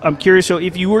Roughriders. I'm curious, so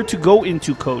if you were to go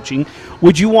into coaching,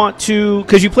 would you want to,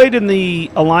 because you played in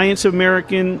the Alliance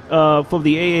American for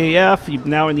the AAF, you're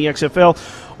now in the XFL,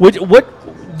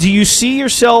 what do you see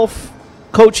yourself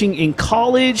coaching in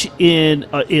college, in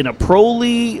a pro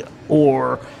league,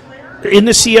 or in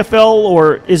the CFL,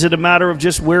 or is it a matter of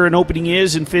just where an opening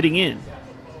is and fitting in?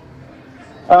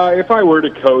 If I were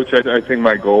to coach, I think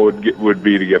my goal would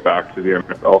be to get back to the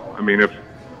NFL. I mean, if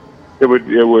it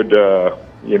would,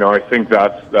 I think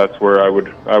that's where I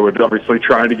would obviously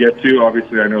try to get to.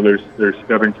 Obviously, I know there's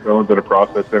stepping stones and a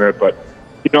process in it, but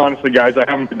honestly, guys, I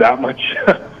haven't put that much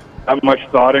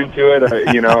thought into it.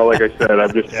 Like I said,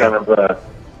 I'm just kind of.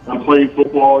 I'm playing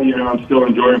football. I'm still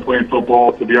enjoying playing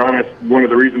football. To be honest, one of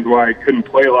the reasons why I couldn't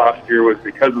play last year was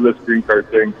because of this green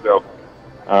card thing. So.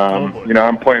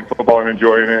 I'm playing football and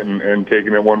enjoying it and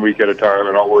taking it 1 week at a time,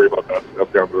 and I'll worry about that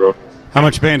stuff down the road. How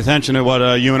much paying attention to what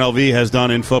UNLV has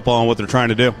done in football and what they're trying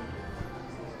to do?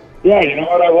 Yeah, you know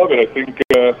what? I love it. I think,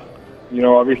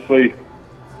 obviously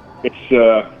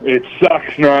it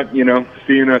sucks not,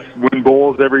 seeing us win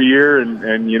bowls every year and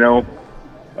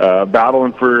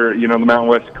battling for, the Mountain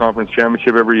West Conference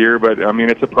Championship every year. But, I mean,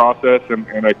 it's a process,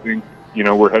 and I think,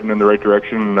 we're heading in the right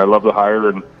direction, and I love the hire,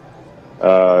 and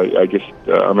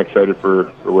I'm excited for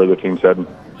where the team's heading.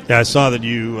 Yeah, I saw that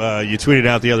you tweeted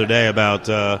out the other day about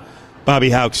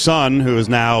Bobby Houck's son, who is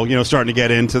now starting to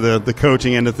get into the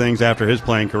coaching end of things after his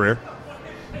playing career.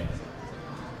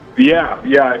 Yeah,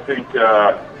 I think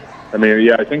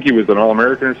I think he was an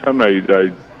All-American or something.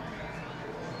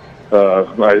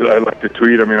 I like to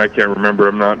tweet. I mean, I can't remember.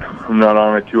 I'm not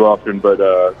on it too often, but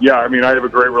I have a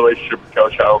great relationship with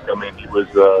Coach Houck. I mean, he was.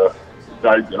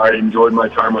 I enjoyed my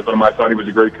time with him. I thought he was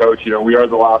a great coach. We are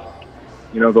the last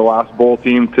bowl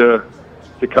team to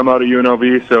come out of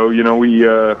UNLV. So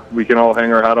we can all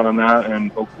hang our hat on that,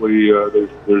 and hopefully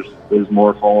there's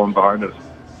more following behind us.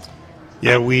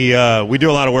 Yeah, we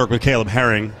do a lot of work with Caleb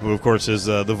Herring, who of course is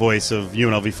the voice of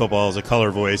UNLV football as a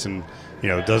color voice, and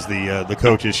does the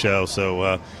coaches show.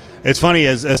 So it's funny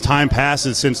as time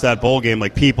passes since that bowl game,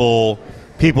 like people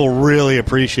really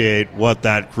appreciate what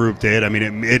that group did. I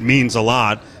mean, it means a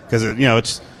lot because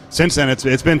it's since then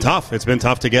it's been tough. It's been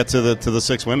tough to get to the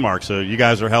 6-win mark. So you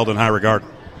guys are held in high regard.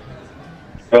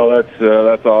 Well,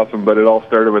 that's awesome. But it all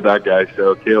started with that guy.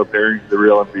 So Caleb Herring's the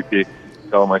real MVP.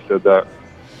 Tell him I said that.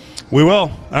 We will.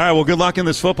 All right. Well, good luck in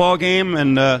this football game,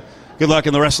 and good luck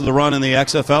in the rest of the run in the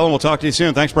XFL. And we'll talk to you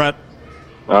soon. Thanks, Brett.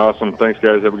 Awesome. Thanks,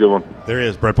 guys. Have a good one. There he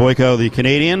is, Brett Boyko, the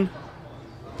Canadian.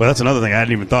 But that's another thing I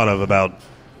hadn't even thought of about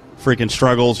freaking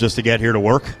struggles just to get here to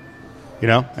work,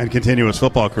 and continue his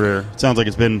football career. It sounds like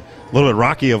it's been a little bit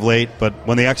rocky of late, but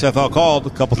when the XFL called a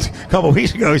couple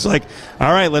weeks ago, he's like,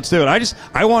 all right, let's do it.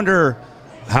 I wonder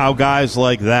how guys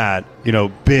like that,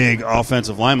 big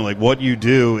offensive linemen, like what you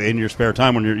do in your spare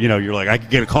time when you're like, I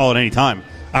could get a call at any time.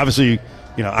 Obviously,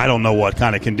 I don't know what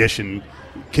kind of conditioning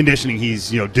he's,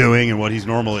 doing and what he's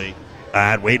normally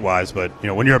at weight-wise, but,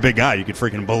 when you're a big guy, you could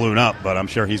freaking balloon up, but I'm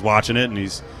sure he's watching it and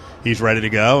he's ready to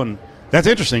go, and that's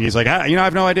interesting. He's like, I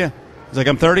have no idea. He's like,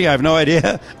 I'm 30, I have no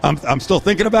idea. I'm still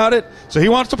thinking about it. So he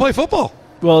wants to play football.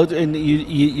 Well, and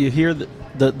you hear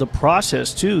the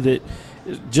process, too, that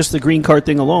just the green card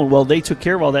thing alone, well, they took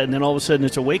care of all that, and then all of a sudden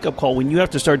it's a wake-up call when you have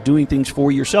to start doing things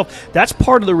for yourself. That's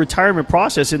part of the retirement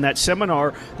process in that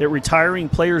seminar that retiring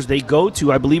players, they go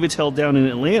to. I believe it's held down in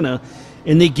Atlanta,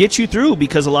 and they get you through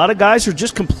because a lot of guys are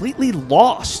just completely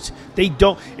lost. They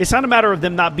don't. It's not a matter of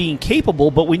them not being capable,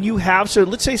 but when you have, so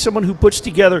let's say someone who puts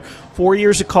together 4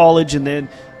 years of college and then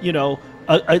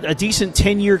a decent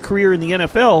 10-year career in the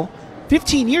NFL,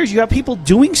 15 years you have people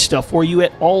doing stuff for you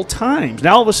at all times.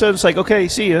 Now all of a sudden it's like, okay,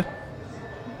 see ya.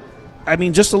 I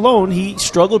mean, just alone he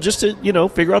struggled just to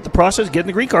figure out the process, getting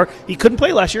the green card. He couldn't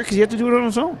play last year because he had to do it on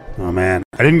his own. Oh man,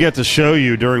 I didn't get to show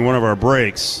you during one of our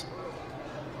breaks.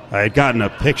 I had gotten a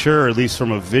picture, or at least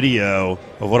from a video,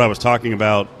 of what I was talking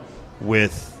about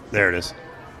with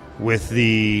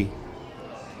the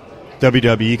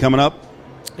WWE coming up.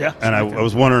 Yeah. And I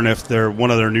was wondering if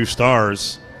one of their new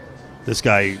stars, this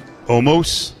guy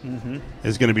Omos,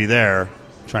 is going to be there.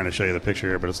 I'm trying to show you the picture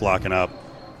here, but it's locking up.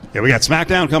 Yeah, we got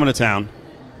SmackDown coming to town.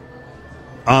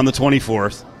 on the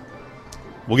 24th.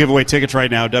 We'll give away tickets right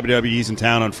now. WWE's in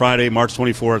town on Friday, March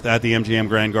 24th at the MGM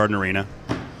Grand Garden Arena.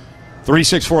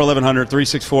 364-1100,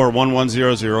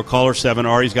 364-1100, caller 7.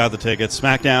 Ari's got the tickets.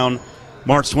 SmackDown,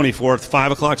 March 24th,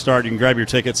 5 o'clock start. You can grab your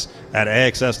tickets at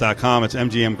AXS.com. It's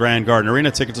MGM Grand Garden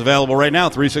Arena. Tickets available right now,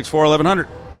 364-1100.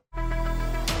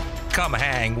 Come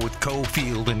hang with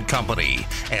Cofield and Company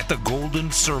at the Golden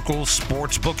Circle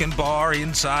Sportsbook and Bar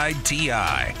inside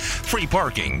TI. Free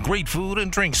parking, great food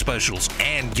and drink specials,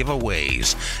 and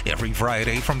giveaways. Every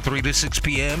Friday from 3 to 6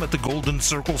 p.m. at the Golden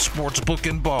Circle Sportsbook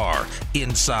and Bar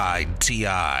inside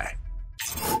TI.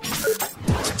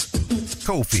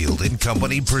 Cofield and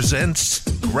Company presents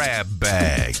Grab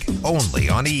Bag, only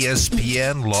on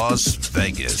ESPN Las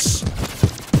Vegas.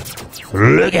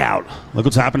 Look out. Look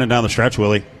what's happening down the stretch,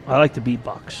 Willie. I like the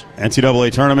beatbox.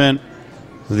 NCAA tournament,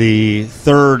 the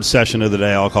third session of the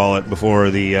day, I'll call it, before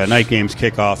the night games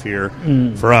kick off here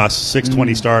for us.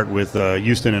 6:20 start with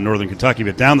Houston and Northern Kentucky.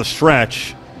 But down the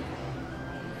stretch,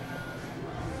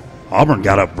 Auburn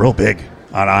got up real big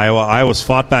on Iowa. Iowa's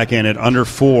fought back in at under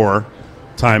 4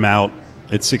 timeout.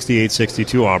 It's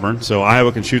 68-62 Auburn. So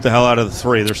Iowa can shoot the hell out of the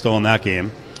 3. They're still in that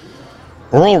game.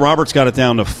 Oral Roberts got it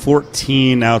down to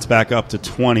 14. Now it's back up to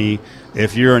 20.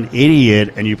 If you're an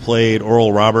idiot and you played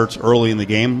Oral Roberts early in the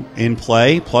game in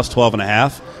play, plus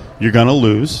 12.5, you're going to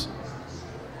lose.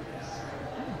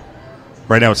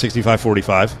 Right now it's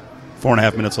 65-45.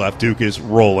 4.5 minutes left. Duke is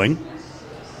rolling.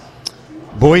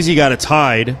 Boise got it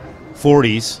tied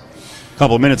 40s a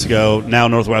couple of minutes ago. Now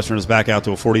Northwestern is back out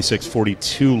to a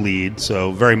 46-42 lead.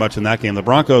 So very much in that game. The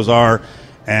Broncos are,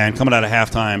 and coming out of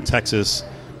halftime, Texas,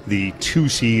 the 2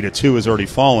 seed at 2 has already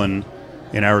fallen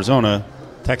in Arizona.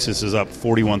 Texas is up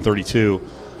 41-32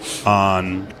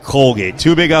 on Colgate.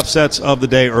 2 big upsets of the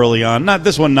day early on. Not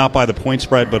this one, not by the point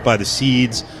spread, but by the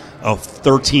seeds of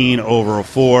 13 over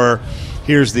 4.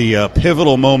 Here's the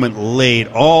pivotal moment late.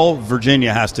 All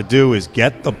Virginia has to do is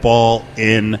get the ball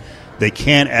in. They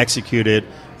can't execute it,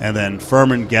 and then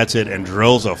Furman gets it and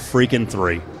drills a freaking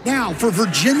 3. Now, for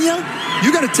Virginia,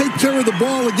 you got to take care of the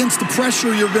ball against the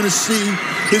pressure you're going to see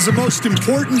is the most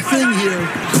important thing here.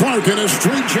 Clark in a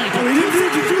straight jacket. He didn't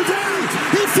need to do that.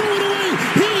 He threw it away.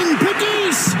 Heen,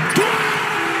 Pegues.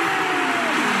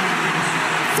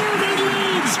 Furman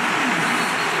leads.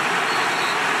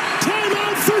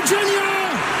 Timeout, Virginia.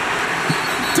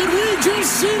 Did we just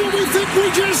see what we think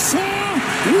we just saw?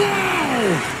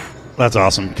 Wow. That's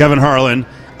awesome. Kevin Harlan,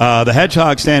 the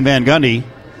Hedgehog, Stan Van Gundy.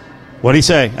 What'd he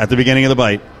say at the beginning of the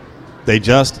bite? They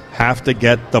just have to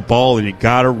get the ball, and you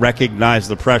got to recognize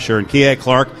the pressure. And Kihei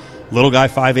Clark, little guy,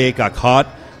 5'8", got caught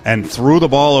and threw the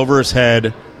ball over his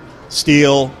head.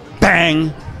 Steal,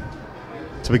 bang,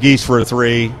 to McGee's for a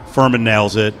 3. Furman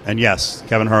nails it. And yes,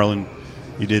 Kevin Harlan,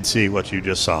 you did see what you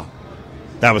just saw.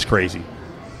 That was crazy.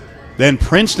 Then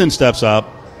Princeton steps up.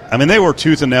 I mean, they were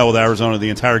tooth and nail with Arizona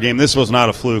the entire game. This was not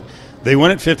a fluke. They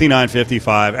win at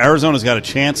 59-55. Arizona's got a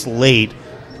chance late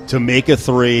to make a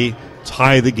 3,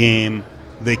 tie the game.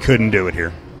 They couldn't do it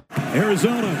here.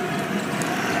 Arizona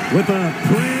with a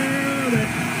prayer that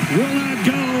will not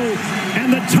go.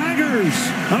 And the Tigers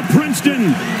of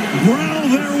Princeton growl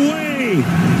their way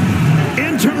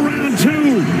into round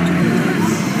 2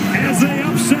 as they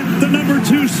upset the number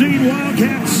 2 seed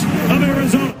Wildcats of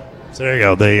Arizona. So there you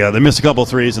go. They missed a couple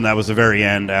threes, and that was the very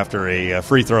end after a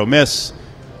free throw miss.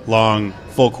 Long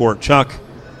full court chuck.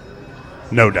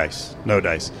 No dice.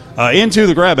 Into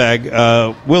the grab bag.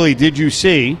 Willie, did you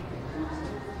see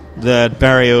that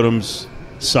Barry Odom's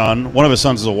son, one of his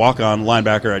sons is a walk-on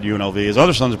linebacker at UNLV. His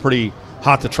other son's a pretty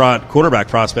hot-to-trot quarterback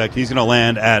prospect. He's going to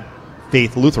land at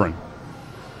Faith Lutheran.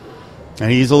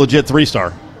 And he's a legit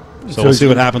 3-star. So we'll see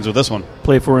what happens with this one.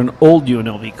 Play for an old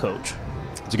UNLV coach.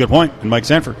 That's a good point. And Mike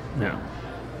Sanford. Yeah.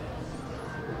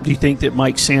 Do you think that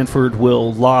Mike Sanford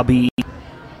will lobby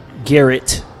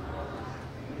Garrett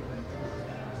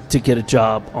to get a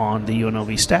job on the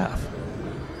UNLV staff?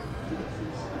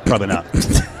 Probably not.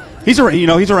 He's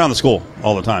around the school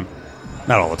all the time.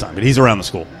 Not all the time, but he's around the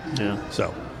school. Yeah.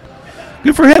 So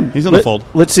good for him. He's in the fold.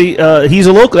 Let's see. He's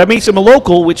a local. That makes him a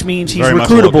local, which means he's very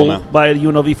recruitable by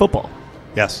UNLV football.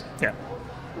 Yes. Yeah.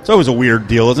 It's always a weird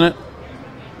deal, isn't it?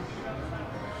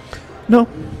 No.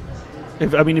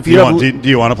 Do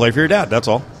you want to play for your dad? That's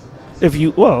all.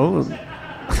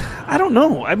 I don't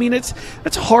know. I mean, that's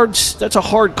a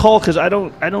hard call because I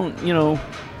don't.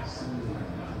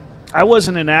 I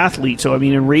wasn't an athlete, so I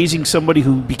mean, in raising somebody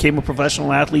who became a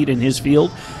professional athlete in his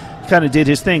field, kind of did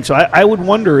his thing. So I would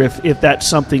wonder if that's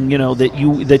something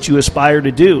that you aspire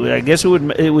to do. I guess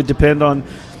it would depend on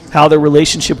how their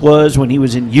relationship was when he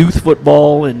was in youth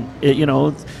football, and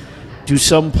do Do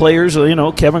some players,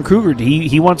 Kevin Kruger,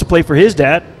 he wants to play for his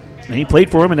dad, and he played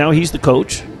for him, and now he's the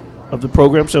coach of the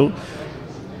program. So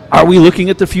are we looking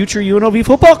at the future UNLV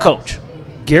football coach?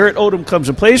 Garrett Odom comes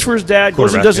and plays for his dad,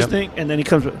 goes and does his thing, and then he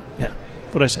comes. Yeah,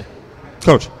 what'd I say?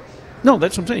 Coach. No,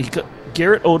 that's what I'm saying.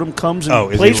 Garrett Odom comes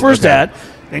and plays for his dad,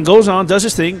 and goes on, does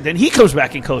his thing, then he comes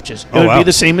back and coaches. It would be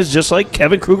the same as just like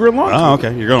Kevin Kruger and Lawrence. Oh,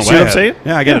 okay. You're going way ahead. See what I'm saying?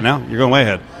 Yeah, I get it now. You're going way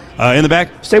ahead. In the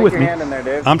back. Stay with me.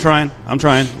 I'm trying.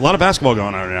 A lot of basketball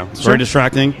going on right now. It's very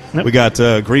distracting. Yep. We got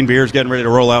green beers getting ready to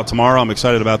roll out tomorrow. I'm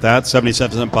excited about that.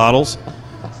 77-cent bottles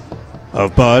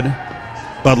of Bud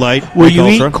Light. Will you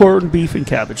eat corned beef and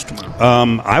cabbage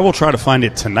tomorrow? I will try to find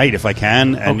it tonight if I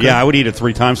can. And, I would eat it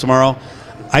 3 times tomorrow.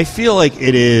 I feel like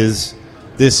it is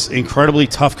this incredibly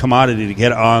tough commodity to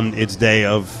get on its day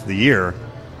of the year.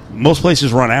 Most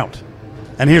places run out.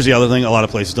 And here's the other thing. A lot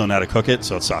of places don't know how to cook it,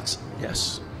 so it sucks.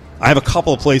 Yes. I have a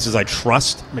couple of places I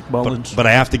trust, McMullen's, but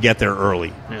I have to get there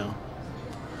early. Yeah.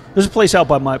 There's a place out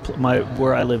by my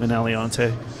where I live in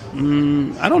Aliante.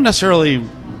 I don't necessarily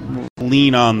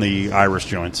lean on the Irish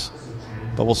joints,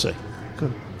 but we'll see.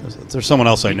 Good. There's someone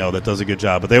else I know that does a good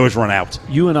job, but they always run out.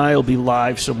 You and I will be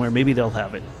live somewhere. Maybe they'll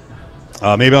have it.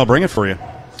 Maybe I'll bring it for you.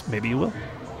 Maybe you will.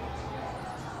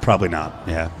 Probably not.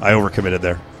 Yeah, I overcommitted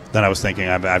there. Then I was thinking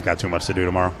I've got too much to do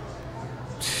tomorrow.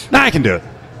 Nah, I can do it.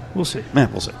 We'll see. Man,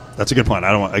 we'll see. That's a good point.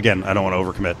 I don't want to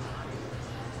overcommit.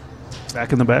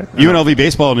 Back in the back. UNLV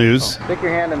baseball news. Stick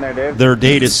your hand in there, Dave. Their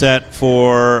date is set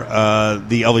for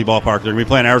the LV ballpark. They're going to be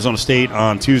playing Arizona State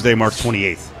on Tuesday, March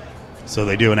 28th. So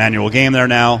they do an annual game there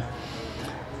now.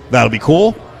 That'll be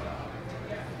cool.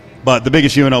 But the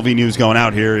biggest UNLV news going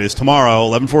out here is tomorrow,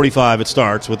 11:45 it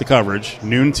starts with the coverage.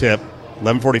 Noon tip,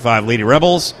 11:45 Lady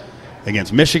Rebels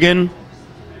against Michigan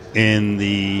in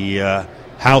the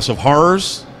House of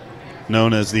Horrors,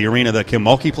 known as the arena that Kim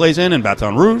Mulkey plays in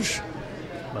Baton Rouge.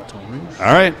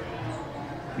 All right.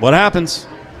 What happens?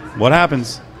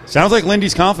 Sounds like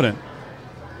Lindy's confident.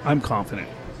 I'm confident.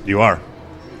 You are.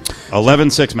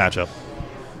 11-6 matchup.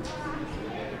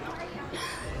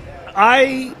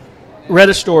 I read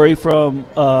a story from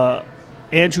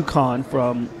Andrew Kahn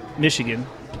from Michigan,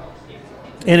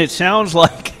 and it sounds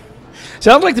like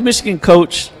the Michigan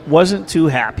coach wasn't too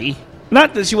happy.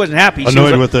 Not that she wasn't happy.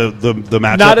 Annoyed with the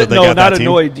matchup that they got that team? Not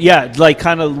annoyed. Yeah,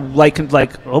 kind of like,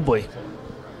 oh boy,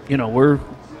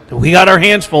 we got our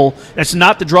hands full. That's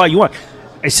not the draw you want.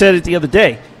 I said it the other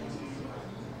day.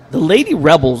 The Lady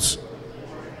Rebels,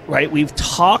 right? We've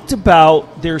talked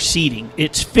about their seeding.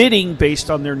 It's fitting based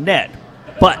on their net,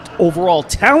 but overall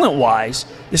talent-wise,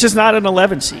 this is not an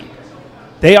 11 seed.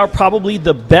 They are probably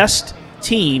the best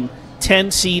team,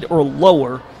 10 seed or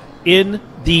lower, in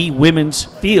the women's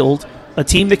field. A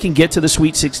team that can get to the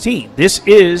Sweet 16. This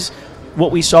is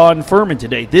what we saw in Furman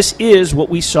today. This is what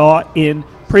we saw in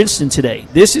Princeton today.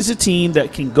 This is a team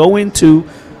that can go into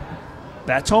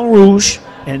Baton Rouge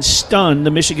and stun the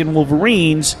Michigan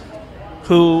Wolverines,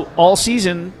 who all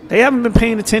season they haven't been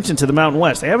paying attention to the Mountain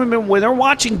West. They're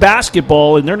watching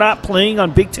basketball and they're not playing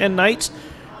on Big Ten nights.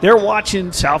 They're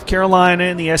watching South Carolina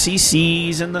and the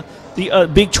SECs and the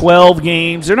Big 12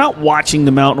 games. They're not watching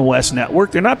the Mountain West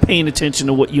Network. They're not paying attention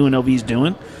to what UNLV is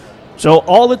doing. So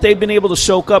all that they've been able to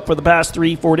soak up for the past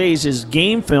 3-4 days is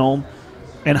game film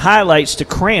and highlights to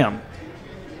cram.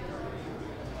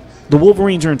 The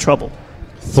Wolverines are in trouble.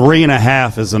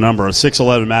 3.5 is the number. A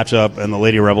 6-11 matchup, and the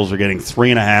Lady Rebels are getting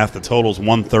 3.5. The total's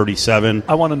 137.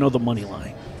 I want to know the money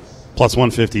line. Plus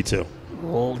 152.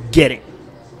 Well, get it.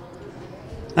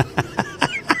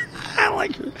 I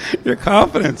like your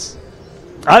confidence.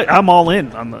 I'm all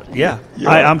in on the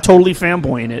I'm totally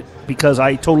fanboying it because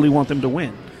I totally want them to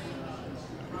win.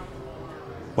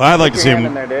 Well, I'd like to see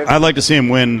him. I'd like to see him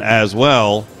win as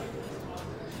well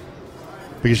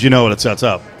because you know what it sets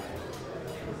up.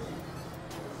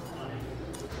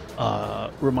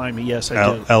 Remind me, yes,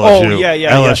 I do. LSU. Oh,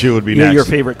 yeah. LSU would be next. Your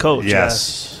favorite coach.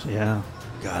 Yes. Yeah.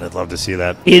 God, I'd love to see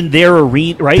that. In their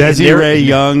arena, right? Desiree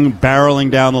Young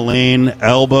barreling down the lane,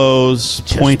 elbows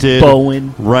just pointed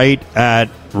bowing right at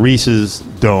Reese's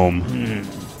dome.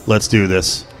 Let's do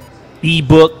this.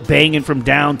 E-book banging from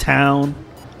downtown.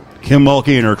 Kim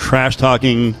Mulkey and her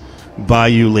trash-talking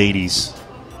Bayou ladies.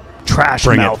 Trash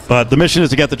Bring mouth. it. But the mission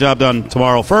is to get the job done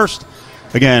tomorrow first.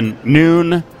 Again,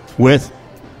 noon with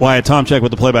Wyatt Tomczyk with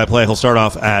the play-by-play. He'll start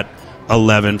off at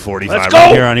 11:45 Let's go.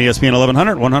 right here on ESPN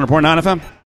 1100, 100.9 FM.